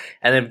situations.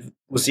 And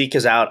if Zeke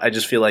is out, I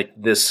just feel like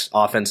this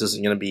offense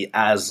isn't going to be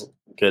as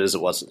good as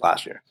it was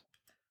last year.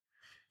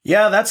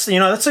 Yeah, that's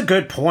a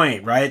good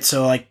point, right?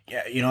 So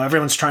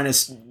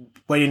everyone's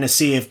waiting to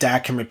see if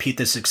Dak can repeat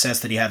the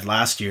success that he had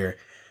last year.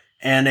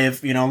 And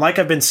if, like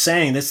I've been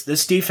saying,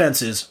 this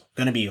defense is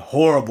going to be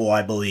horrible,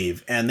 I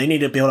believe, and they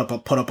need to be able to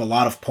put up a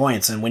lot of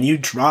points. And when you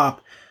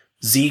drop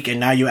Zeke and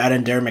now you add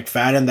in Darren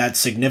McFadden, that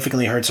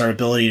significantly hurts our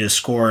ability to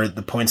score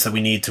the points that we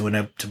need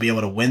to be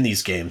able to win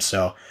these games.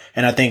 So,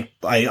 and I think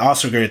I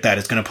also agree with that.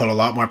 It's going to put a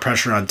lot more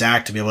pressure on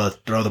Dak to be able to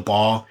throw the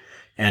ball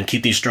and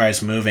keep these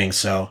drives moving.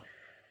 So,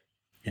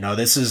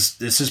 this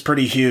is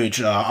pretty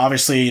huge.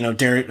 Obviously,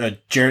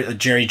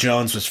 Jerry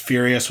Jones was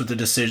furious with the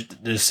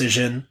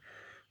decision.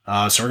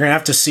 So we're going to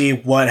have to see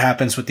what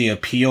happens with the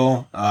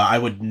appeal. I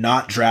would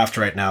not draft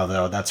right now,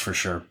 though. That's for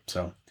sure.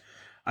 So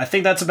I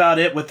think that's about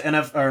it with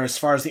as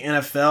far as the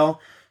NFL.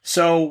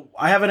 So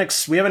we have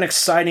an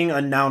exciting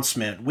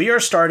announcement. We are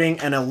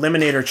starting an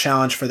Eliminator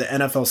Challenge for the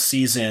NFL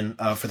season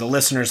for the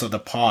listeners of the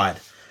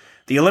pod.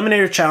 The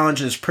Eliminator Challenge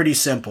is pretty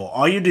simple.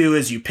 All you do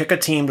is you pick a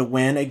team to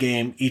win a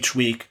game each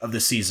week of the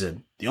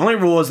season. The only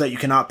rule is that you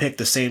cannot pick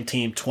the same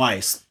team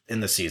twice in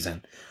the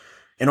season.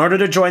 In order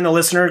to join the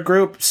listener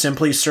group,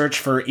 simply search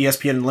for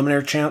ESPN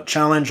Eliminator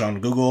Challenge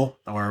on Google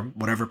or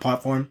whatever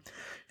platform.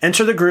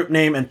 Enter the group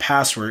name and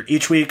password.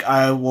 Each week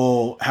I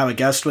will have a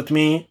guest with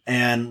me,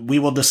 and we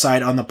will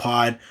decide on the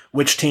pod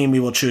which team we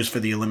will choose for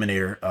the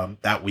Eliminator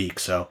that week.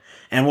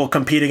 And we'll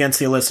compete against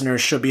the listeners.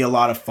 Should be a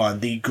lot of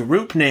fun. The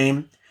group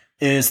name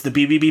is the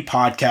BBB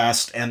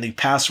Podcast, and the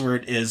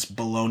password is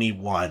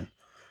Baloney1.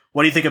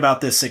 What do you think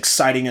about this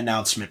exciting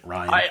announcement,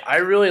 Ryan? I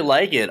really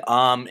like it.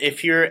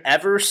 If you're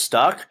ever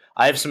stuck,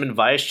 I have some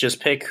advice. Just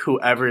pick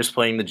whoever is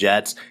playing the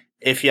Jets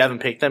if you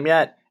haven't picked them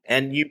yet,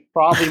 and you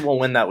probably will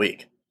win that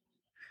week.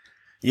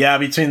 Yeah,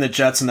 between the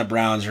Jets and the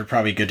Browns, you're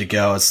probably good to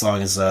go as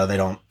long as they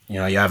don't, you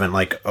haven't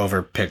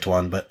overpicked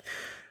one. But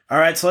all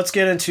right, so let's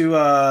get into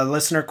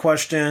listener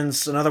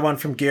questions. Another one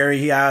from Gary.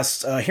 He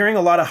asked, hearing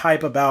a lot of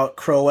hype about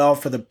Crowell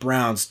for the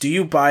Browns. Do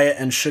you buy it,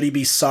 and should he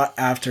be sought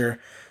after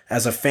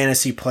as a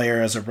fantasy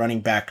player, as a running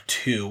back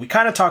too? We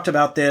kind of talked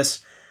about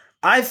this.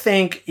 I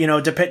think,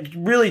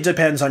 really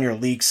depends on your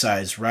league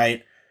size,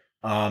 right?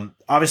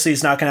 Obviously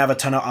he's not going to have a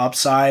ton of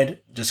upside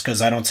just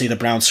because I don't see the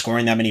Browns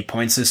scoring that many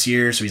points this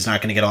year. So he's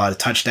not going to get a lot of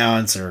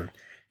touchdowns or,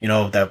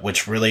 that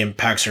which really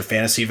impacts your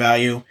fantasy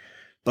value.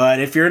 But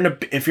if you're in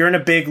a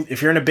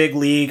big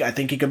league, I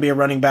think he could be a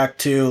running back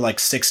too, like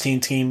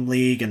 16 team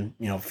league and,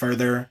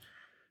 further,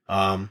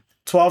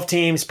 12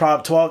 teams,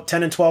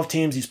 10 and 12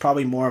 teams. He's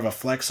probably more of a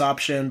flex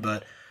option,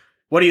 but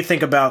what do you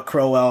think about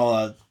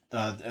Crowell,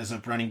 as a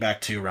running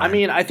back too, Ryan? I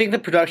mean, I think the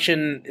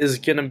production is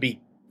going to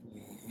be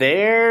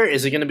there.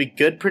 Is it going to be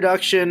good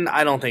production?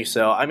 I don't think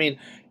so. I mean,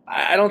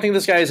 I don't think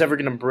this guy is ever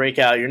going to break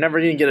out. You're never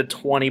going to get a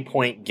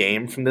 20-point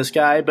game from this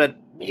guy, but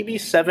maybe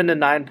 7 to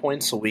 9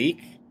 points a week.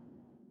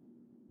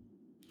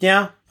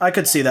 Yeah, I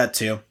could see that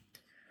too.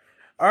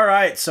 All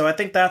right, so I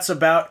think that's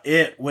about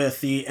it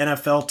with the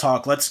NFL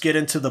talk. Let's get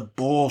into the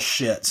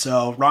bullshit.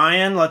 So,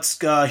 Ryan, let's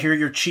hear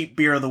your cheap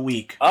beer of the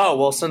week. Oh,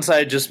 well, since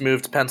I just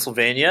moved to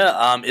Pennsylvania,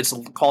 it's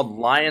called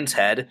Lion's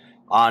Head.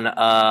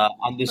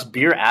 On this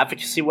beer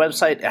advocacy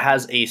website, it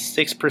has a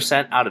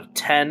 6% out of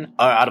 10,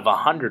 or out of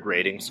 100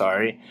 rating,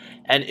 sorry.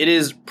 And it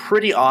is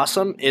pretty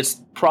awesome.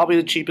 It's probably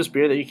the cheapest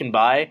beer that you can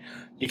buy.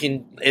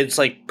 It's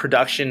like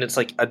production, it's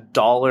like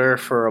 $1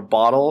 for a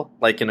bottle,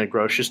 like in a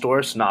grocery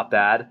store, so not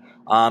bad.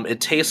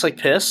 It tastes like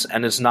piss,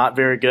 and it's not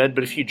very good,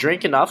 but if you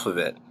drink enough of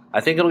it, I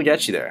think it'll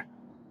get you there.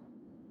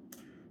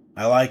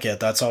 I like it.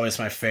 That's always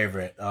my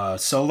favorite.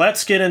 So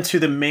let's get into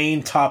the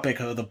main topic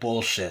of the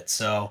bullshit.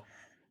 So,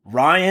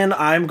 Ryan,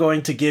 I'm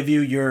going to give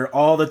you your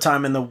all the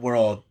time in the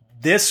world.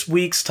 This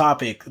week's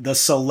topic, the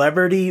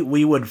celebrity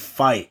we would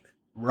fight.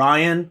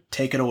 Ryan,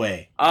 take it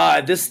away.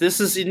 This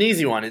is an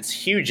easy one. It's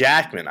Hugh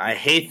Jackman. I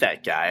hate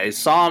that guy. I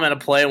saw him at a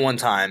play one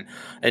time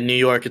in New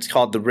York. It's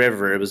called The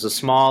River. It was a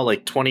small,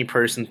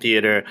 20-person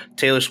theater.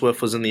 Taylor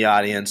Swift was in the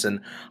audience,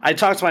 and I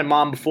talked to my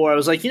mom before. I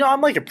was like,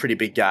 I'm like a pretty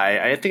big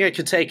guy. I think I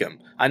could take him.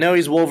 I know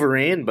he's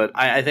Wolverine, but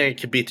I think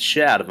I could beat the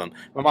shit out of him.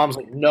 My mom's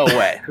like, no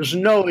way. There's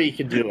no way you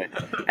can do it.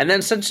 And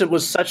then since it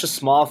was such a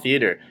small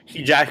theater,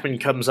 Hugh Jackman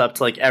comes up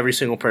to every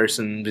single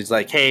person. He's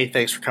like, hey,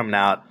 thanks for coming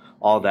out,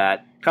 all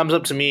that. Comes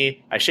up to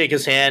me, I shake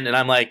his hand, and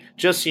I'm like,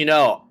 just so you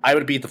know, I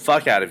would beat the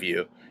fuck out of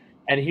you.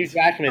 And Hugh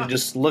Jackman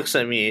just looks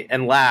at me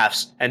and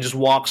laughs and just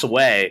walks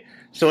away.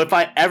 So if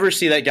I ever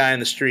see that guy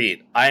in the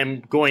street, I'm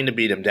going to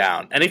beat him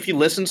down. And if he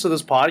listens to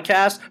this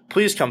podcast,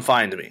 please come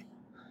find me.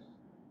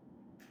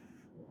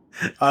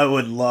 I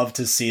would love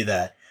to see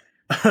that.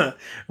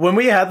 When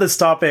we had this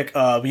topic,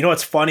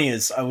 what's funny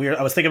is I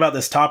was thinking about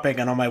this topic,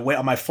 and on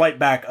my flight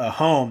back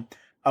home,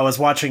 I was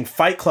watching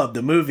Fight Club,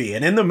 the movie.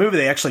 And in the movie,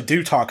 they actually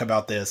do talk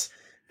about this.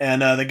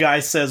 And the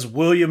guy says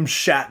William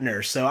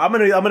Shatner. So I'm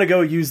gonna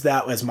go use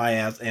that as my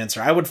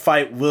answer. I would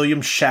fight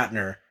William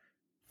Shatner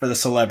for the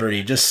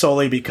celebrity just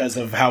solely because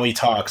of how he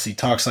talks. He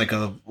talks like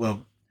a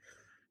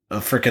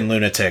freaking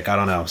lunatic. I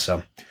don't know.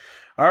 So,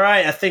 all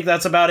right, I think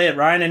that's about it.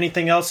 Ryan,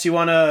 anything else you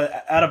want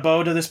to add a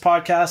bow to this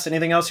podcast?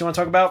 Anything else you want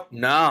to talk about?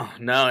 No,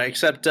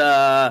 except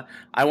I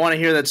want to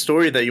hear that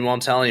story that you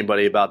won't tell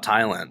anybody about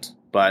Thailand.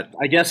 But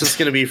I guess it's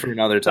going to be for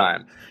another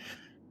time.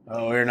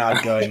 Oh, we're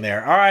not going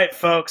there. All right,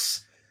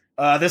 folks.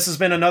 This has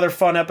been another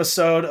fun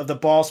episode of the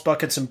Balls,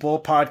 Buckets, and Bull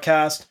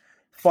podcast.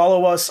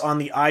 Follow us on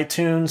the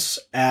iTunes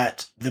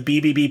at the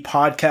BBB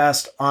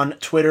Podcast, on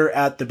Twitter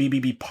at the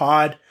BBB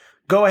Pod.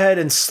 Go ahead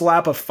and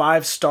slap a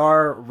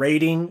 5-star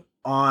rating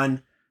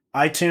on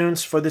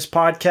iTunes for this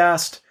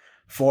podcast.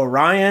 For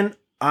Ryan,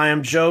 I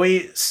am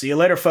Joey. See you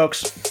later,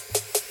 folks.